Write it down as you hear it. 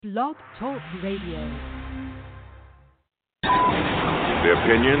Blog Talk Radio. The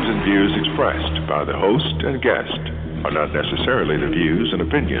opinions and views expressed by the host and guest are not necessarily the views and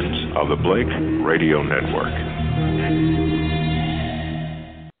opinions of the Blake Radio Network.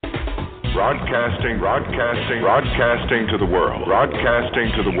 Broadcasting to the world.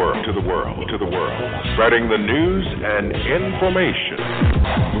 Spreading the news and information.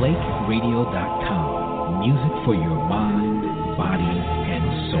 BlakeRadio.com. Music for your mind, body, and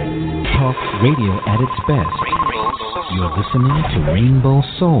soul. Talk radio at its best. You're listening to Rainbow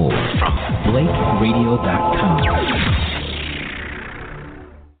Soul from BlakeRadio.com.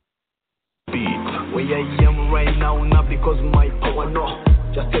 Where I am right now, not because of my power, no.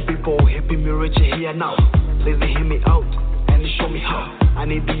 Just the people helping me reach here now. Please hear me out and show me how. I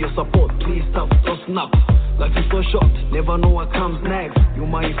need your support, please stop, so snap. Life is so short, never know what comes next. You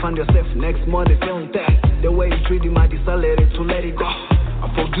might find yourself next morning feeling dead. The way you treated my decided to let it go. I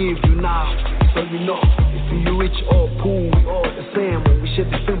forgive you now, so you know. If you rich or poor, we all the same. When we share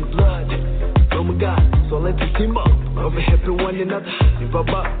the same blood from God, so let's team up. Love and help one another. Never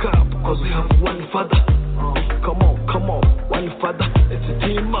back up, cause we have one Father. Come on, one Father. Let's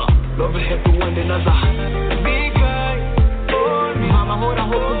team up. Love and help one another. Big guy, oh, mama, hold on,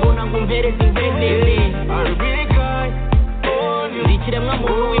 hope you wanna go very big, big guy, oh,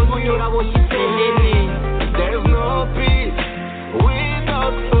 there's no peace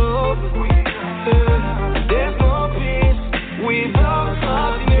without hope. There's no peace without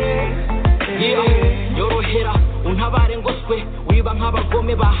happiness. Yeah, yorohera untabare ngoswe wiba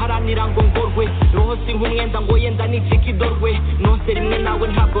nk'abagome baharanira ngo ngorwe roho sink'umwenda ngo yenda nicika idorwe nonse rimwe nawe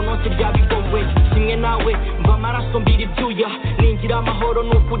ntabwo nonse byabigomwe kimwe nawe mva amaraso mbira ibyuya ningira amahoro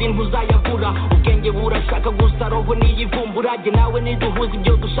n'ukuri ntuzayabura ubwenge burashaka gusa roho niyivumbura jye nawe niduhuza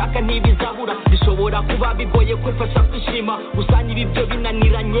ibyo dushaka ntibizabura bishobora kuba bigoye kwifasha kwishima gusa niba ibyo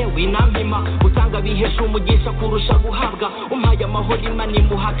binaniranye winampima utanga bihesha umugisha kurusha guhabwa umpaye amahoro imana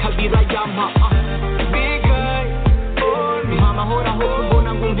imuha kabira yampa big guy mama hora ho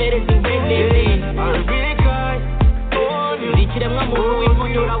mbona ngo mpereze ingwendere big guy ndikiremwa muntu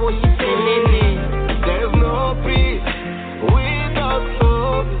w'imponyora boshye isenene there's no peace without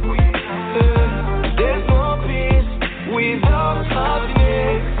hope. There's no peace without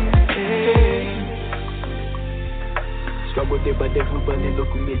happiness. Struggle day by day, everybody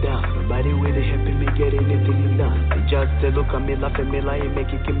looking me down. Nobody really helping me get anything done. They just they look at me, laugh at me, lie, make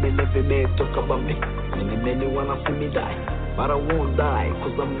it, give me, living me, talk about me. Many wanna see me die, but I won't die,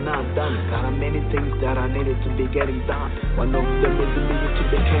 cause I'm not done. Got many things that I needed to be getting done. One of them is the need to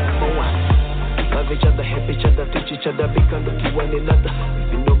become more one. Love each other, help each other, teach each other, be kind to one another.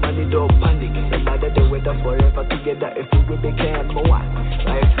 If you know money, don't panic. No matter the weather, forever together. If we became more one,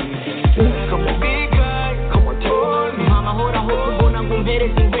 life will be good. Come on, big guy, come on, tell me. Mama, hold on, hold on, I'm going to be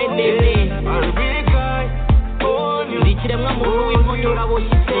ready. Big guy, ndikiremwa muntu w'imponyora boshye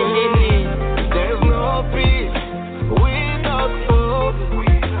isenene. There's no peace without hope.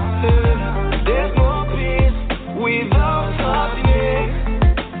 There's no peace without happiness.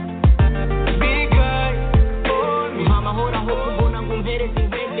 Big guy, mama hora hope mbona ngo mpereze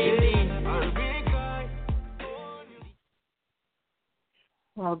ingwendere. Big guy.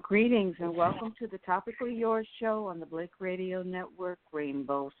 Well, greetings and welcome to the Topically Yours show on the Blake Radio Network,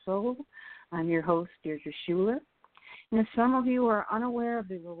 Rainbow Soul. I'm your host, Deardra Shuler. And if some of you are unaware of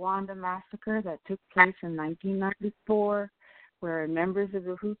the Rwanda massacre that took place in 1994, where members of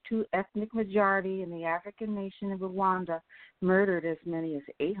the Hutu ethnic majority in the African nation of Rwanda murdered as many as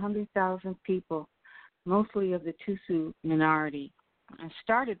 800,000 people, mostly of the Tutsi minority. And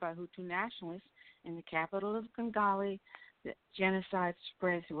started by Hutu nationalists in the capital of Kigali, the genocide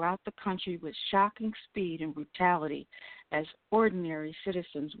spread throughout the country with shocking speed and brutality as ordinary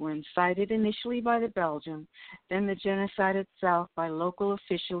citizens were incited initially by the Belgian, then the genocide itself by local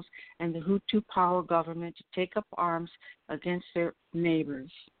officials and the Hutu power government to take up arms against their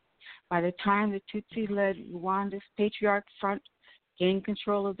neighbors. By the time the Tutsi-led Rwanda's Patriotic Front gained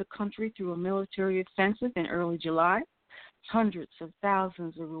control of the country through a military offensive in early July, hundreds of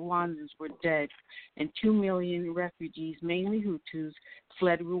thousands of Rwandans were dead, and 2 million refugees, mainly Hutus,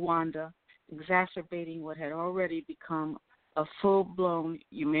 fled Rwanda, exacerbating what had already become a full-blown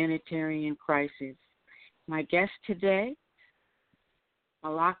humanitarian crisis. My guest today,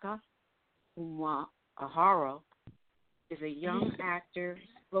 Malaika Uwamahoro, is a young actor,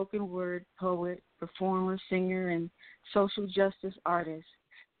 spoken word poet, performer, singer, and social justice artist.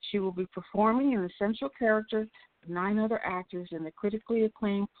 She will be performing in the central character of 9 other actors in the critically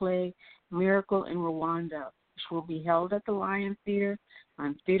acclaimed play Miracle in Rwanda, which will be held at the Lion Theater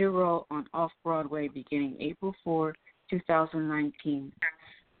on Theater Row on off-Broadway beginning April 4, 2019.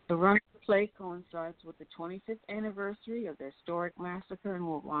 The run of the play coincides with the 25th anniversary of the historic massacre in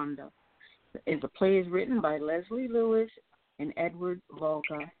Rwanda. The play is written by Leslie Lewis and Edward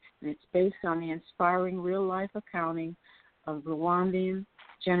Volga, and it's based on the inspiring real-life accounting of Rwandan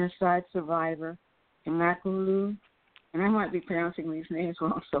genocide survivor Immaculée, and I might be pronouncing these names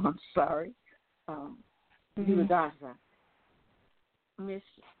wrong, so I'm sorry, Ilibagiza. Miss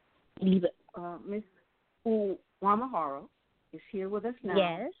Uwamahoro is here with us now,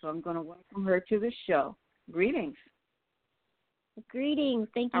 yes. So I'm going to welcome her to the show. Greetings. Greetings.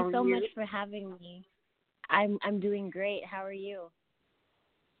 Thank you so much for having me. I'm doing great. How are you?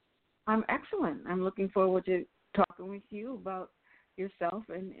 I'm excellent. I'm looking forward to talking with you about yourself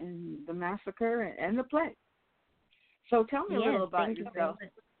and the massacre and the play. So tell me a little about yourself.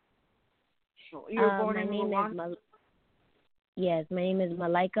 You were born in Rwanda? Yes, my name is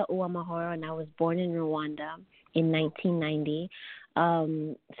Malaika Uwamahoro, and I was born in Rwanda in 1990.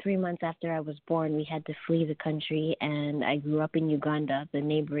 3 months after I was born, we had to flee the country, and I grew up in Uganda, the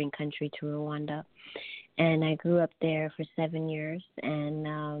neighboring country to Rwanda. And I grew up there for 7 years, and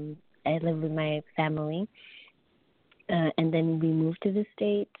I lived with my family. And then we moved to the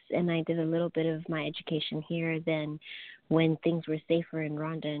States, and I did a little bit of my education here. Then when things were safer in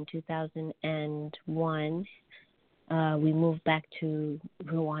Rwanda in 2001, we moved back to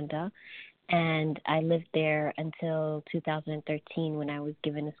Rwanda, and I lived there until 2013 when I was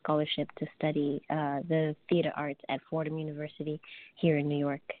given a scholarship to study the theater arts at Fordham University here in New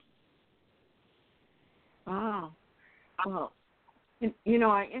York. Wow. Well, you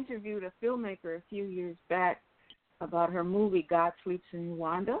know, I interviewed a filmmaker a few years back about her movie God Sleeps in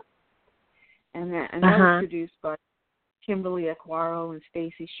Rwanda, and that was produced by Kimberly Aquaro and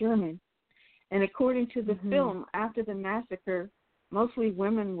Stacy Sherman. And according to the film, after the massacre, mostly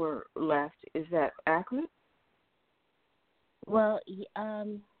women were left. Is that accurate? Well, you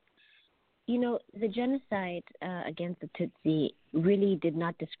know, the genocide against the Tutsi really did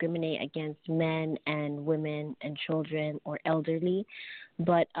not discriminate against men and women and children or elderly,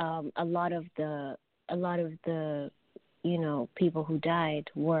 but a lot of the you know, people who died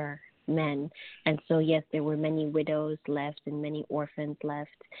were men. And so, yes, there were many widows left and many orphans left,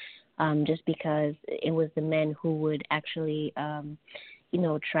 just because it was the men who would actually, you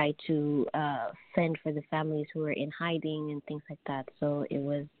know, try to fend for the families who were in hiding and things like that. So it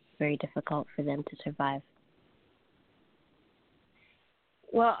was very difficult for them to survive.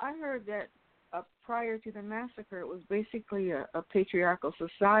 Well, I heard that prior to the massacre, it was basically a patriarchal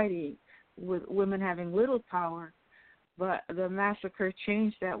society with women having little power, but the massacre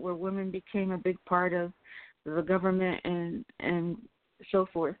changed that, where women became a big part of the government and so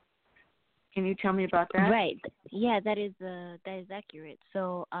forth. Can you tell me about that? Right. Yeah, that is accurate.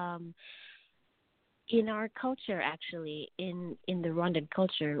 So, in our culture, actually, in the Rwandan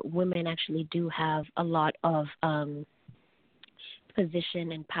culture, women actually do have a lot of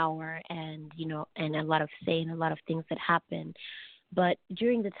position and power, and you know, and a lot of say in a lot of things that happen. But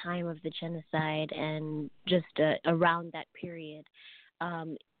during the time of the genocide and just around that period,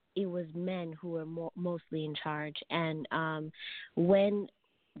 it was men who were mostly in charge. And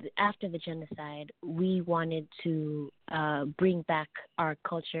after the genocide, we wanted to bring back our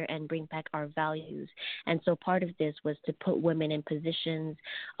culture and bring back our values. And so part of this was to put women in positions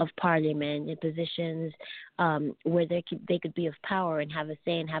of parliament, in positions where they could be of power and have a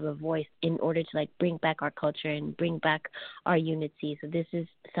say and have a voice in order to like bring back our culture and bring back our unity. So this is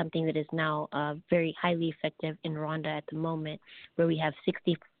something that is now very highly effective in Rwanda at the moment, where we have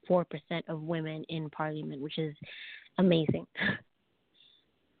 64% of women in parliament, which is amazing.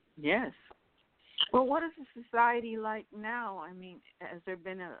 Yes. Well, what is the society like now? I mean, has there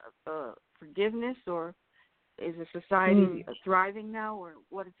been a forgiveness, or is the society thriving now, or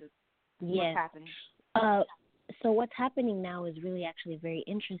what is it? What's happening? So what's happening now is really actually very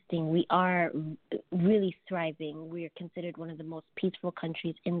interesting. We are really thriving. We are considered one of the most peaceful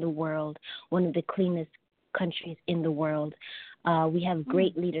countries in the world, one of the cleanest countries in the world. We have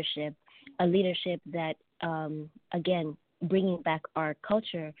great leadership, a leadership that, again, bringing back our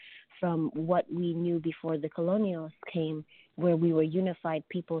culture from what we knew before the colonialists came, where we were unified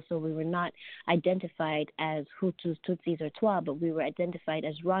people, so we were not identified as Hutus, Tutsis, or Twa, but we were identified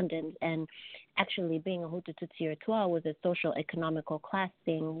as Rwandans. And actually being a Hutu, Tutsi, or Twa was a social, economical class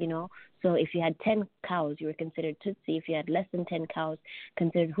thing, you know. So if you had 10 cows, you were considered Tutsi. If you had less than 10 cows,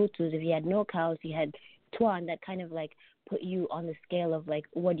 considered Hutus. If you had no cows, you had Twa, and that kind of like put you on the scale of like,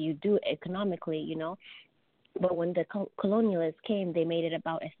 what do you do economically, you know? But when the colonialists came, they made it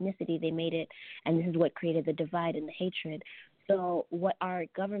about ethnicity. They made it, and this is what created the divide and the hatred. So what our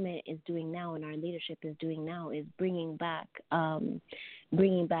government is doing now and our leadership is doing now is bringing back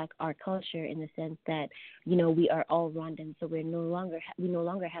bringing back our culture in the sense that, you know, we are all Rwandan, so we no longer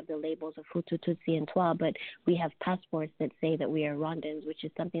have the labels of Hutu, Tutsi, and Twa, but we have passports that say that we are Rwandans, which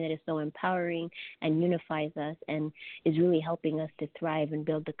is something that is so empowering and unifies us and is really helping us to thrive and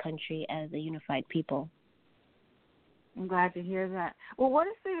build the country as a unified people. I'm glad to hear that. Well, what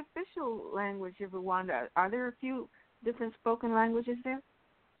is the official language of Rwanda? Are there a few different spoken languages there?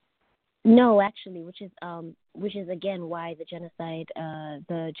 No, actually, which is again why the genocide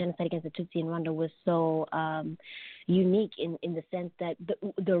against the Tutsi in Rwanda was so unique in the sense that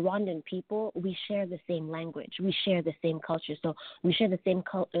the Rwandan people, we share the same language, we share the same culture, so we share the same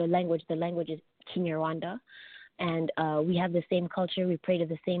language. The language is Kinyarwanda, and we have the same culture. We pray to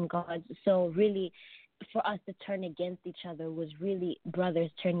the same gods. So really, for us to turn against each other was really brothers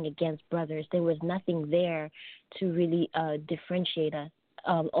turning against brothers. There was nothing there to really differentiate us.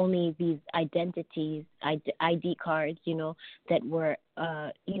 Only these identities, ID cards, you know, that were,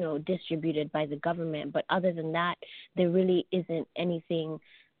 distributed by the government. But other than that, there really isn't anything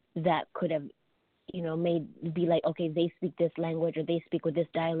that could have, be like, okay, they speak this language or they speak with this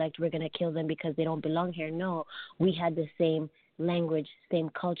dialect, we're going to kill them because they don't belong here. No, we had the same language, same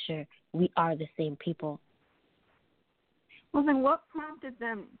culture. We are the same people. Well, then what prompted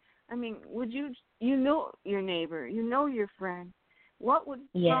them? I mean, would you know your neighbor, you know your friend. What would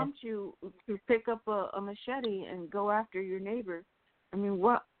prompt you to pick up a machete and go after your neighbor? I mean,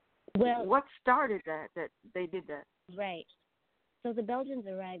 what started that they did that? Right. So the Belgians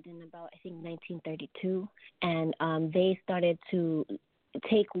arrived in about, I think, 1932, and they started to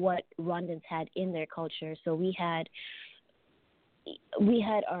take what Rwandans had in their culture. So we had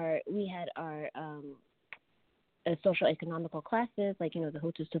our social economical classes, like, the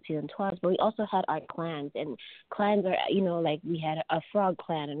Hutus, Tutsis, and Twas, but we also had our clans, and clans are, like we had a frog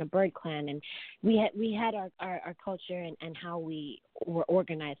clan and a bird clan, and we had our culture and how we were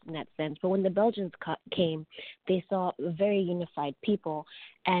organized in that sense. But when the Belgians came, they saw a very unified people,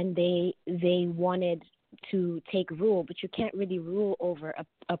 and they wanted to take rule, but you can't really rule over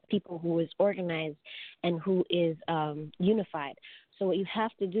a people who is organized and who is unified. So what you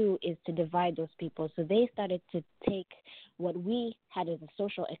have to do is to divide those people. So they started to take what we had as a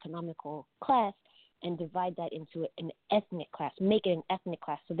social economical class and divide that into an ethnic class, make it an ethnic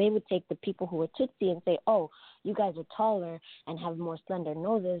class. So they would take the people who were Tutsi and say, oh, you guys are taller and have more slender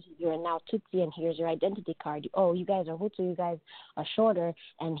noses. You're now Tutsi, and here's your identity card. Oh, you guys are Hutu, you guys are shorter,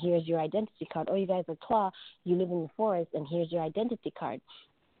 and here's your identity card. Oh, you guys are Twa, you live in the forest, and here's your identity card.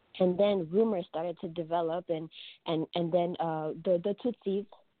 And then rumors started to develop, and then the Tutsis,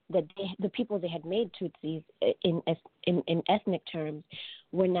 the people they had made Tutsis in ethnic terms,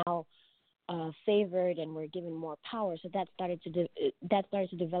 were now favored and were given more power. So that started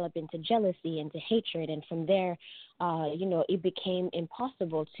to develop into jealousy, into hatred, and from there, it became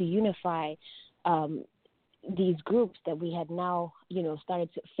impossible to unify these groups that we had now,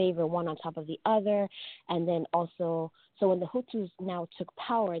 started to favor one on top of the other. And then also, so when the Hutus now took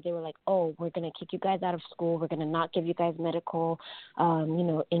power, they were like, oh, we're going to kick you guys out of school. We're going to not give you guys medical,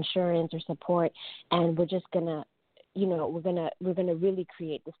 insurance or support. And we're just going to, we're going to really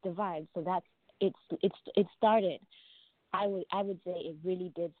create this divide. So that's, it started. I would say it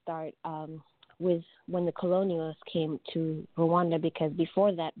really did start, with when the colonialists came to Rwanda, because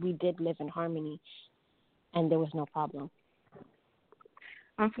before that we did live in harmony and there was no problem.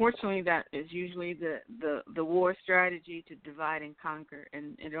 Unfortunately, that is usually the war strategy, to divide and conquer,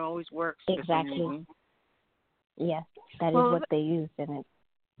 and it always works. Exactly. Yes, that is what they used in it.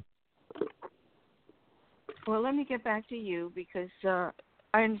 Well, let me get back to you, because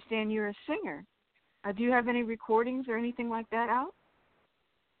I understand you're a singer. Do you have any recordings or anything like that out?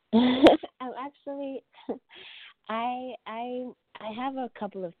 Actually, I have a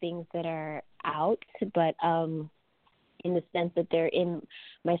couple of things that are out, but in the sense that they're in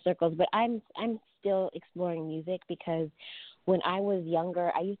my circles. But I'm still exploring music, because when I was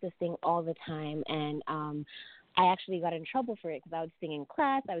younger, I used to sing all the time, and I actually got in trouble for it, because I would sing in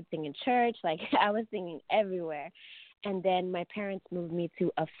class, I would sing in church, like I was singing everywhere. And then my parents moved me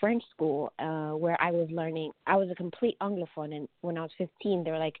to a French school where I was learning. I was a complete Anglophone, and when I was 15,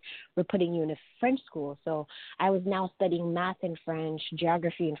 they were like, we're putting you in a French school. So I was now studying math in French,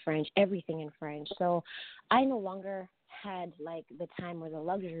 geography in French, everything in French. So I no longer had like the time or the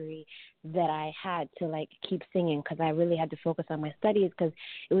luxury that I had to like keep singing, because I really had to focus on my studies, because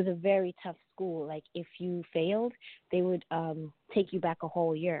it was a very tough school. Like if you failed, they would take you back a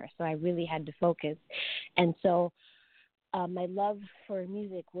whole year. So I really had to focus. And so my love for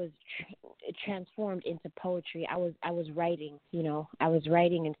music was transformed into poetry. I was writing, I was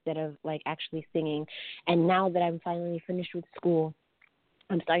writing instead of like actually singing. And now that I'm finally finished with school,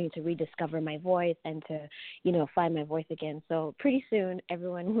 I'm starting to rediscover my voice and to, find my voice again. So pretty soon,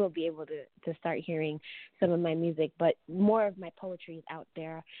 everyone will be able to start hearing some of my music, but more of my poetry is out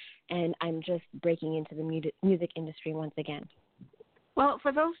there, and I'm just breaking into the music industry once again. Well,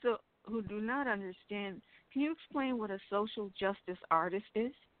 for those who do not understand, can you explain what a social justice artist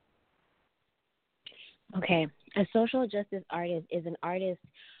is? Okay. A social justice artist is an artist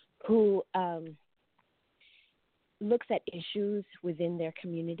who looks at issues within their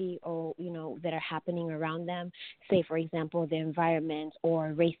community or, that are happening around them, say, for example, the environment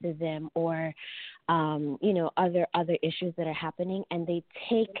or racism or, other issues that are happening, and they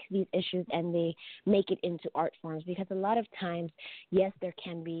take these issues and they make it into art forms, because a lot of times, yes, there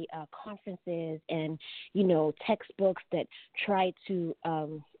can be conferences and, textbooks that try to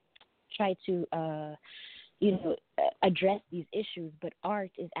address these issues, but art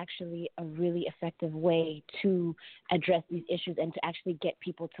is actually a really effective way to address these issues and to actually get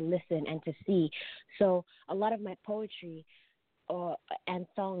people to listen and to see. So a lot of my poetry and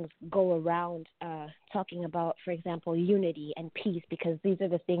songs go around talking about, for example, unity and peace, because these are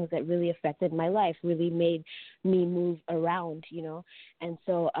the things that really affected my life, really made me move around, and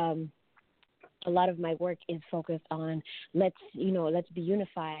so a lot of my work is focused on let's be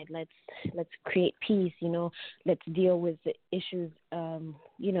unified, let's create peace, let's deal with the issues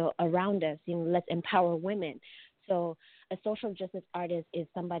around us, let's empower women. So a social justice artist is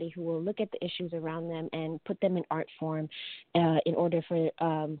somebody who will look at the issues around them and put them in art form in order for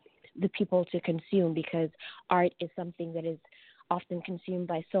the people to consume, because art is something that is often consumed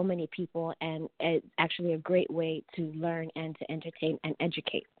by so many people, and it's actually a great way to learn and to entertain and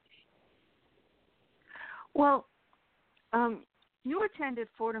educate. Well, you attended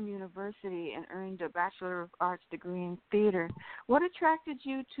Fordham University and earned a Bachelor of Arts degree in theater. What attracted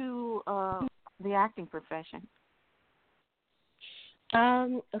you to the acting profession?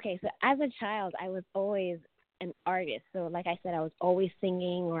 Okay, so as a child, I was always an artist. So like I said, I was always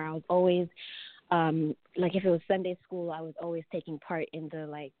singing, or I was always, like if it was Sunday school, I was always taking part in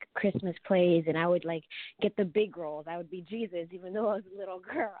the Christmas plays, and I would get the big roles. I would be Jesus, even though I was a little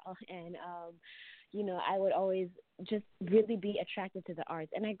girl. And, I would always just really be attracted to the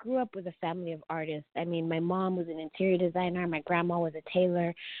arts. And I grew up with a family of artists. I mean, my mom was an interior designer. My grandma was a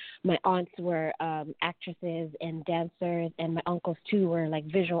tailor. My aunts were actresses and dancers. And my uncles, too, were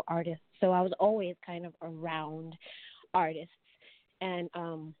visual artists. So I was always kind of around artists. And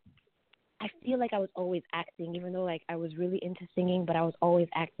I feel like I was always acting, even though I was really into singing, but I was always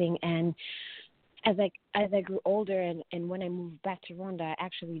acting. And as I grew older and when I moved back to Rwanda, I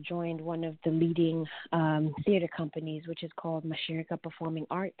actually joined one of the leading theater companies, which is called Malaika Performing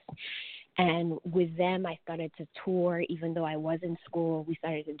Arts. And with them, I started to tour. Even though I was in school, we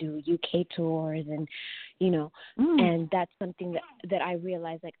started to do UK tours, and and that's something that I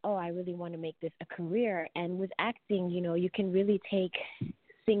realized, I really want to make this a career. And with acting, you can really take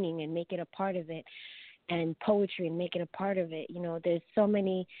singing and make it a part of it, and poetry and make it a part of it. There's so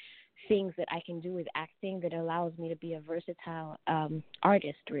many things that I can do with acting that allows me to be a versatile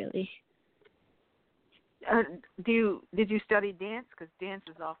artist, really. Did you study dance? Because dance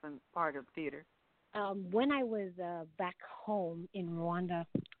is often part of theater. When I was back home in Rwanda,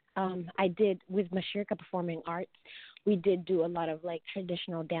 I did, with Malaika Performing Arts, we did do a lot of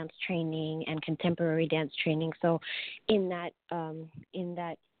traditional dance training and contemporary dance training. So in that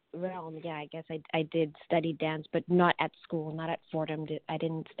realm, yeah, I guess I did study dance, but not at school, not at Fordham. I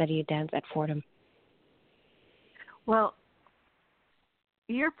didn't study dance at Fordham. Well,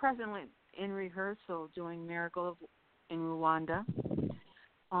 you're presently in rehearsal doing Miracle in Rwanda.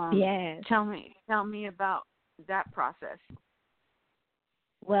 Yes. Tell me about that process.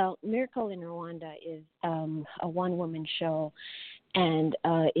 Well, Miracle in Rwanda is a one-woman show, and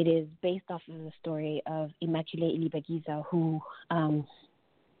it is based off of the story of Immaculée Ilibagiza, who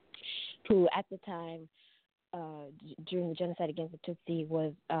at the time, during the genocide against the Tutsi,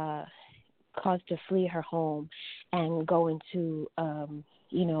 was caused to flee her home and go into,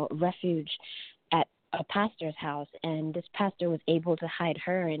 refuge at a pastor's house. And this pastor was able to hide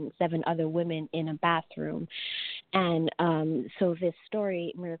her and 7 other women in a bathroom. And so this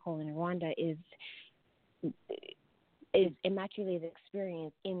story, Miracle in Rwanda, is Immaculate's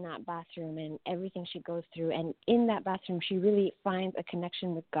experience in that bathroom and everything she goes through. And in that bathroom, she really finds a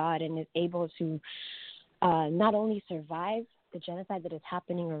connection with God and is able to not only survive the genocide that is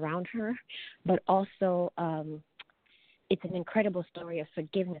happening around her, but also it's an incredible story of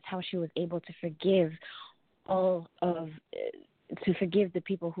forgiveness, how she was able to forgive all of to forgive the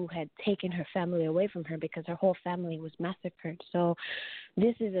people who had taken her family away from her, because her whole family was massacred. So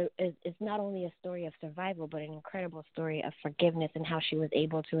this is it's not only a story of survival, but an incredible story of forgiveness and how she was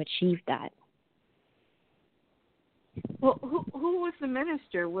able to achieve that. Well, who was the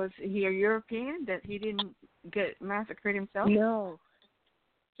minister? Was he a European that he didn't get massacred himself? No.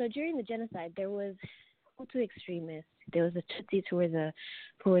 So during the genocide, there was Hutu extremists. There was the Tutsis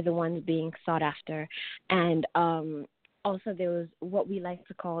who were the ones being sought after, and also there was what we like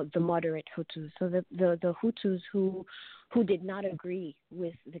to call the moderate Hutus. So the Hutus who did not agree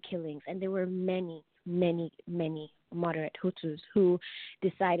with the killings, and there were many moderate Hutus who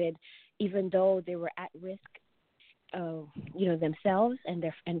decided, even though they were at risk, themselves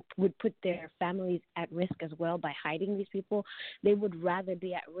and would put their families at risk as well by hiding these people, they would rather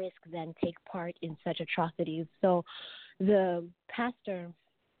be at risk than take part in such atrocities. So the pastor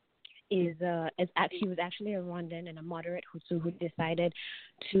was actually a Rwandan and a moderate Hutu who decided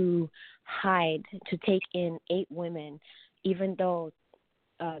to hide, to take in 8 women, even though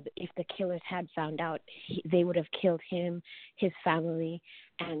if the killers had found out, they would have killed him, his family,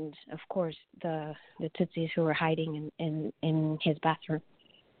 and of course the Tutsis who were hiding in his bathroom.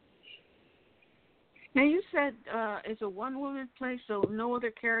 Now you said it's a one-woman play, so no other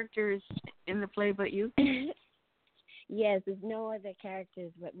characters in the play but you? Yes, there's no other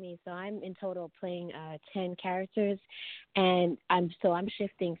characters but me. So I'm in total playing 10 characters, and I'm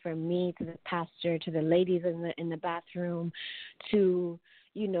shifting from me to the pastor to the ladies in the bathroom to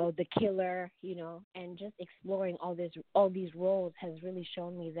the killer, and just exploring all these roles has really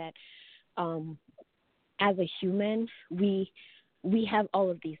shown me that as a human, we have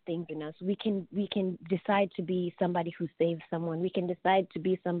all of these things in us. We can decide to be somebody who saves someone. We can decide to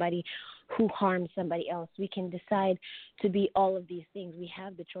be somebody who harms somebody else. We can decide to be all of these things. We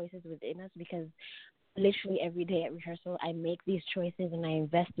have the choices within us, because literally every day at rehearsal I make these choices and I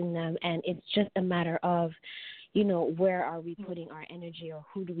invest in them, and it's just a matter of where are we putting our energy, or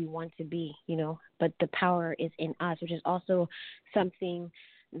who do we want to be, but the power is in us, which is also something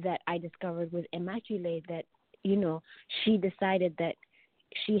that I discovered with Immaculée, that, she decided that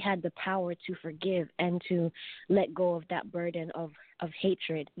she had the power to forgive and to let go of that burden of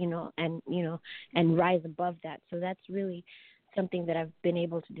hatred, and rise above that. So that's really something that I've been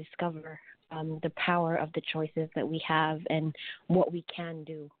able to discover, the power of the choices that we have and what we can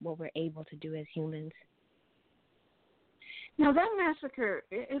do, what we're able to do as humans. Now, that massacre,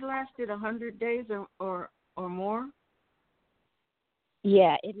 it lasted 100 days or more?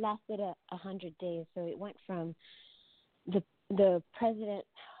 Yeah, it lasted 100 days. So it went from the president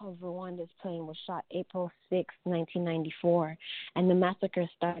of Rwanda's plane was shot April 6, 1994, and the massacre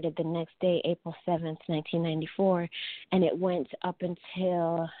started the next day, April 7th, 1994, and it went up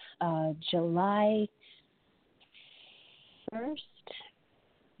until July 1st.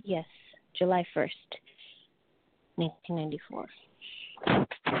 Yes, July 1st. 1994.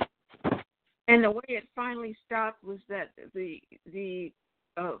 And the way it finally stopped was that the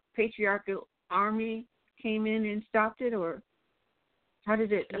patriarchal army came in and stopped it, or how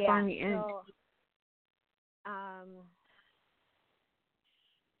did it finally end?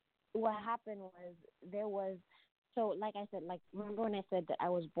 What happened was like I said, remember when I said that I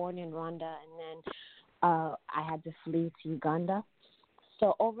was born in Rwanda and then I had to flee to Uganda?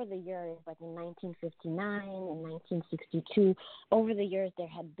 So over the years, like in 1959 and 1962, over the years there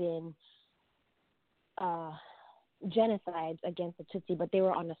had been genocides against the Tutsi, but they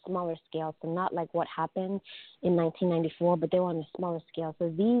were on a smaller scale. So not like what happened in 1994, but they were on a smaller scale. So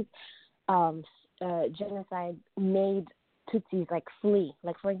these genocides made Tutsis flee.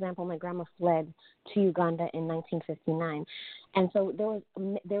 Like, for example, my grandma fled to Uganda in 1959. And so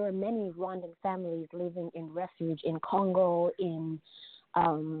there were many Rwandan families living in refuge in Congo, in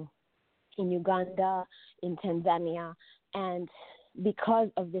Uganda, in Tanzania, and because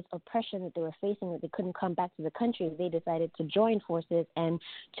of this oppression that they were facing, that they couldn't come back to the country, they decided to join forces and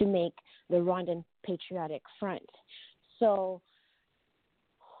to make the Rwandan Patriotic Front. So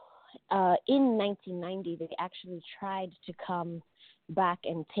in 1990, they actually tried to come back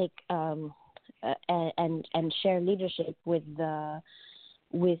and take and share leadership with the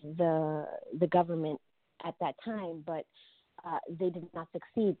government at that time, but they did not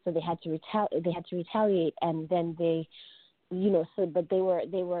succeed. So they had to retaliate, and then they, but they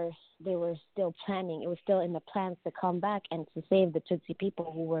were still planning. It was still in the plans to come back and to save the Tutsi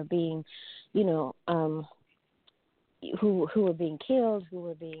people who were being, who were being killed, who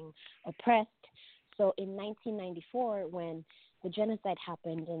were being oppressed. So in 1994, when the genocide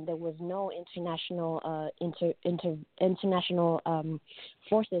happened and there was no international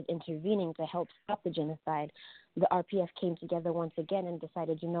forces intervening to help stop the genocide, the RPF came together once again and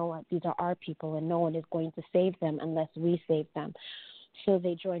decided, you know what, these are our people and no one is going to save them unless we save them. So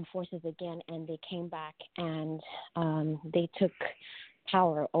they joined forces again and they came back and they took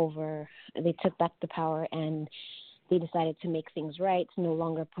back the power, and they decided to make things right, no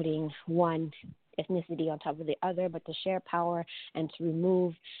longer putting one ethnicity on top of the other, but to share power and to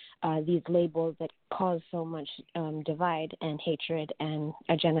remove these labels that cause so much divide and hatred and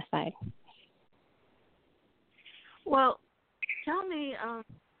a genocide. Well, tell me,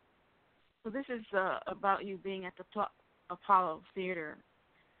 so this is about you being at the Apollo Theater.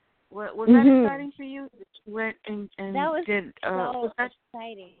 Was that exciting for you? You went and that was did, so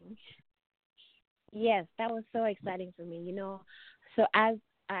exciting. Yes, that was so exciting for me. You know, so as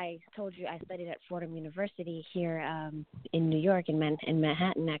I told you, I studied at Fordham University here in New York, in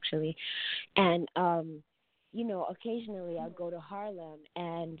Manhattan, actually. And, you know, occasionally I'd go to Harlem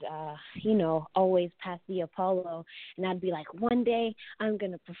and, you know, always pass the Apollo, and I'd be like, one day I'm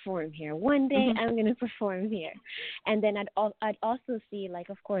going to perform here. One day I'm going to perform here. And then I'd also see, like,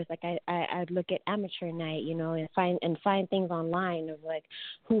 of course, like I'd look at amateur night, you know, and find things online of, like,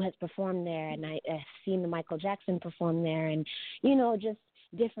 who has performed there. And I've seen the Michael Jackson perform there, and, you know, just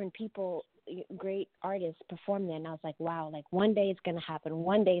different people, great artists perform there. And I was like, wow, like, one day it's going to happen.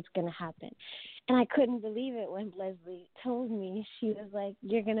 One day it's going to happen. And I couldn't believe it when Leslie told me. She was like,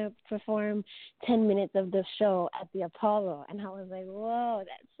 you're going to perform 10 minutes of the show at the Apollo. And I was like, whoa,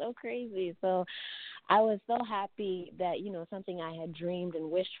 that's so crazy. So I was so happy that, you know, something I had dreamed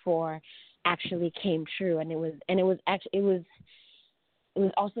and wished for actually came true. And it was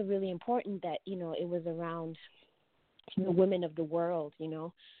also really important that, you know, it was around the women of the world, you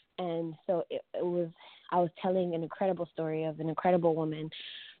know. And so I was telling an incredible story of an incredible woman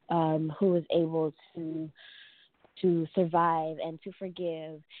who was able to survive and to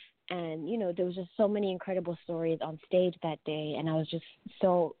forgive. And, you know, there was just so many incredible stories on stage that day, and I was just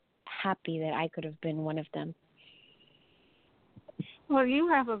so happy that I could have been one of them. Well, you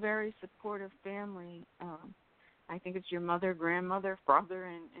have a very supportive family. I think it's your mother, grandmother, father,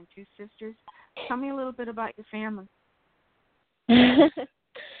 and two sisters. Tell me a little bit about your family.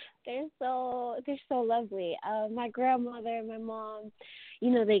 They're so lovely. My grandmother and my mom, you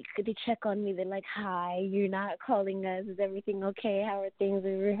know, they check on me. They're like, hi, you're not calling us. Is everything okay? How are things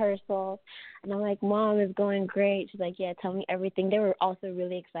in rehearsal? And I'm like, Mom, it's going great. She's like, yeah, tell me everything. They were also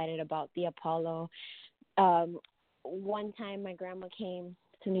really excited about the Apollo. One time my grandma came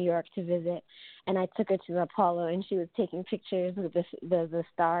to New York to visit, and I took her to the Apollo, and she was taking pictures with the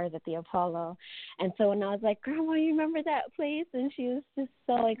stars at the Apollo. And so when I was like, Grandma, you remember that place? And she was just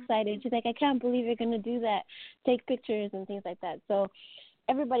so excited. She's like, I can't believe you're going to do that, take pictures and things like that. So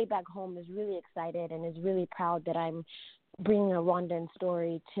everybody back home is really excited and is really proud that I'm bringing a Rwandan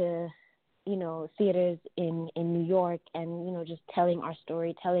story to, you know, theaters in New York, and, you know, just telling our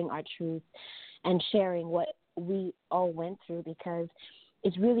story, telling our truth, and sharing what we all went through, because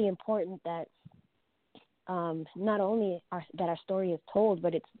it's really important that not only that our story is told,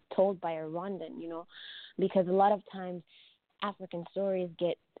 but it's told by a Rwandan, you know, because a lot of times African stories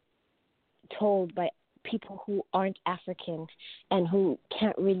get told by people who aren't African and who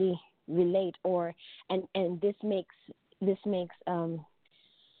can't really relate, and this makes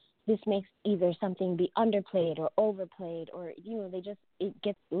either something be underplayed or overplayed, or, you know, it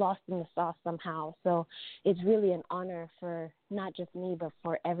gets lost in the sauce somehow. So it's really an honor for not just me, but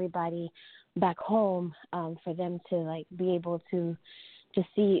for everybody back home, for them to, like, be able to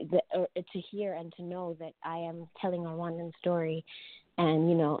see or to hear and to know that I am telling a Rwandan story. And,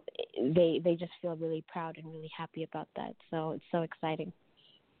 you know, they just feel really proud and really happy about that. So it's so exciting.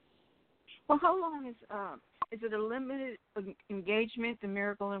 Well, how long is it a limited engagement, The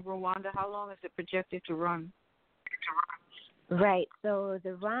Miracle in Rwanda? How long is it projected to run? Right. So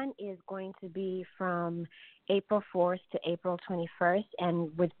the run is going to be from April 4th to April 21st,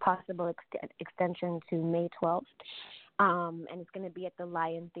 and with possible extension to May 12th. And it's going to be at the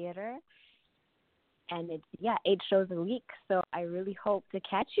Lion Theater. And it's, 8 shows a week. So I really hope to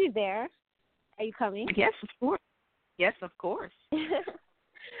catch you there. Are you coming? Yes, of course. Yes, of course.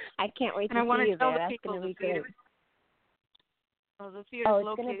 I can't wait and to see you there. That's going to be great. The theater is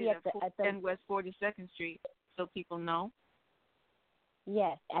located at 10 West 42nd Street, so people know.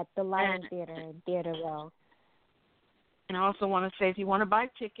 Yes, at the Lion Theater in Theater Row. And I also want to say, if you want to buy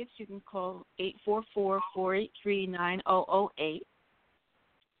tickets, you can call 844-483-9008.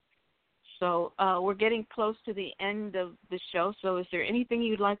 So we're getting close to the end of the show. So is there anything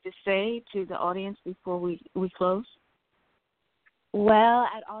you'd like to say to the audience before we close? Well,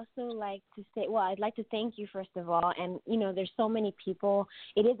 I'd also like to say, I'd like to thank you, first of all. And, there's so many people.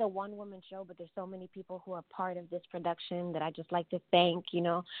 It is a one-woman show, but there's so many people who are part of this production that I just like to thank.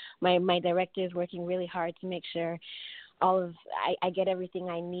 My director is working really hard to make sure I get everything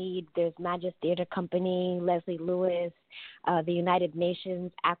I need. There's Magis Theater Company, Leslie Lewis, the United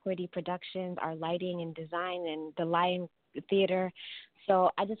Nations, Acclaimed Productions, our lighting and design, and the Lion Theater.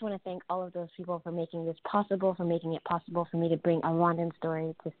 So I just want to thank all of those people for making this possible, for making it possible for me to bring a Rwandan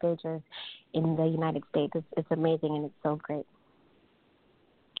story to stages in the United States. It's amazing, and it's so great.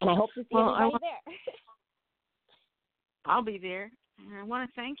 And I hope to see everybody there. I'll be there. And I want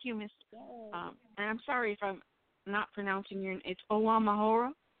to thank you, Miss. And I'm sorry if I'm not pronouncing your name. It's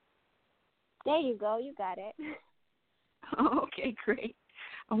Uwamahoro? There you go. You got it. Okay, great.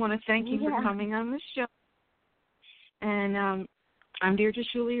 I want to thank you for coming on the show. And I'm Deardra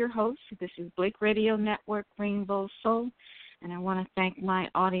Shuler, your host. This is Blake Radio Network, Rainbow Soul. And I want to thank my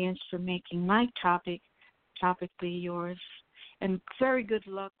audience for making my topic topically yours. And very good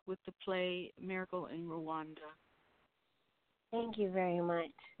luck with the play Miracle in Rwanda. Thank you very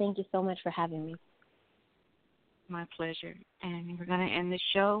much. Thank you so much for having me. My pleasure. And we're going to end the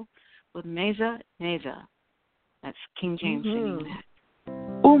show with Meza. That's King James singing that.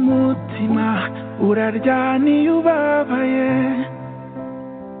 Umutima uraryaniye ubabaye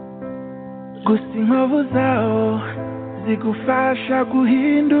gusa inkovu zawo zigufasha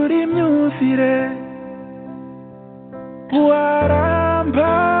guhindura imyumvire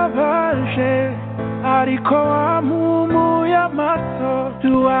warambabaje ariko wampumuye amaso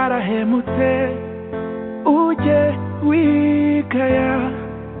warahemutse ujye wigaya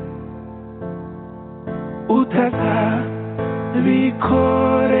utaza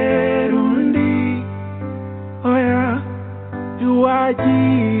bikorera undi oya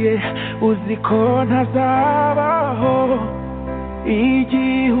wagiye uzi ko ntazabaho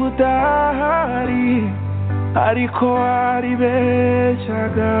igihe udahari ariko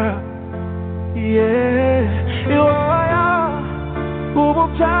waribeshyaga oya ubu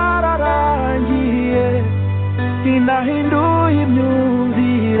byararangiye sinahinduye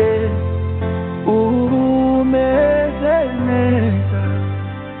imyumvire ubu meze neza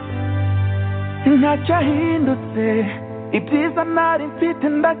ntacyahindutse ibyiza nari mfite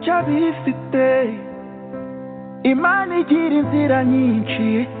ndacyabifite Imana igira inzira nyinshi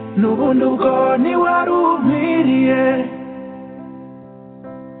n'ubundi ubwo ntiwari umwiriye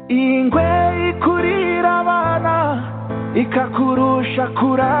ingwe ikurira abana ikakurusha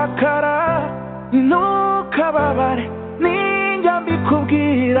kurakara ntukababare ninjya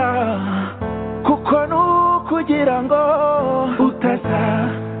mbikubwira kuko nukugira ngo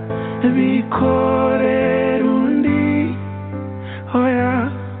utazabikorera undi oya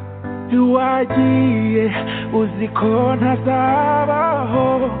wagiye uzi ko ntazabaho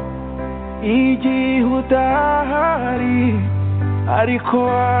igihe udahari ariko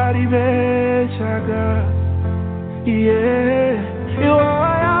waribeshyaga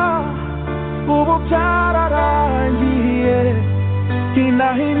oya ubu byararangiye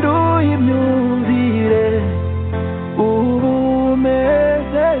sinahinduye imyumvire ubu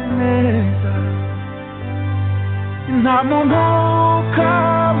meze neza nta muntu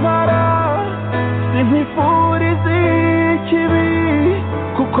kamara sinkwifuriza ikibi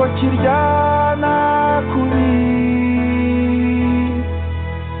kuko kiryana kubi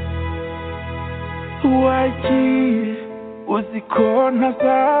wagiye uzi ko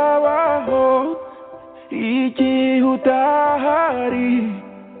ntazabaho igihe udahari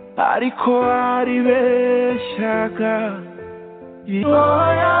ariko waribeshyaga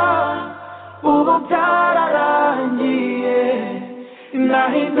oya ubu byararangiye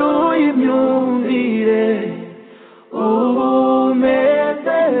nahinduye imyumvire ubu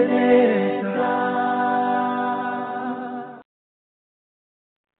meze neza.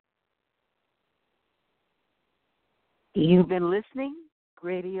 You've been listening,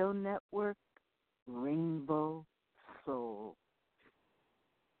 Radio Network, Rainbow Soul.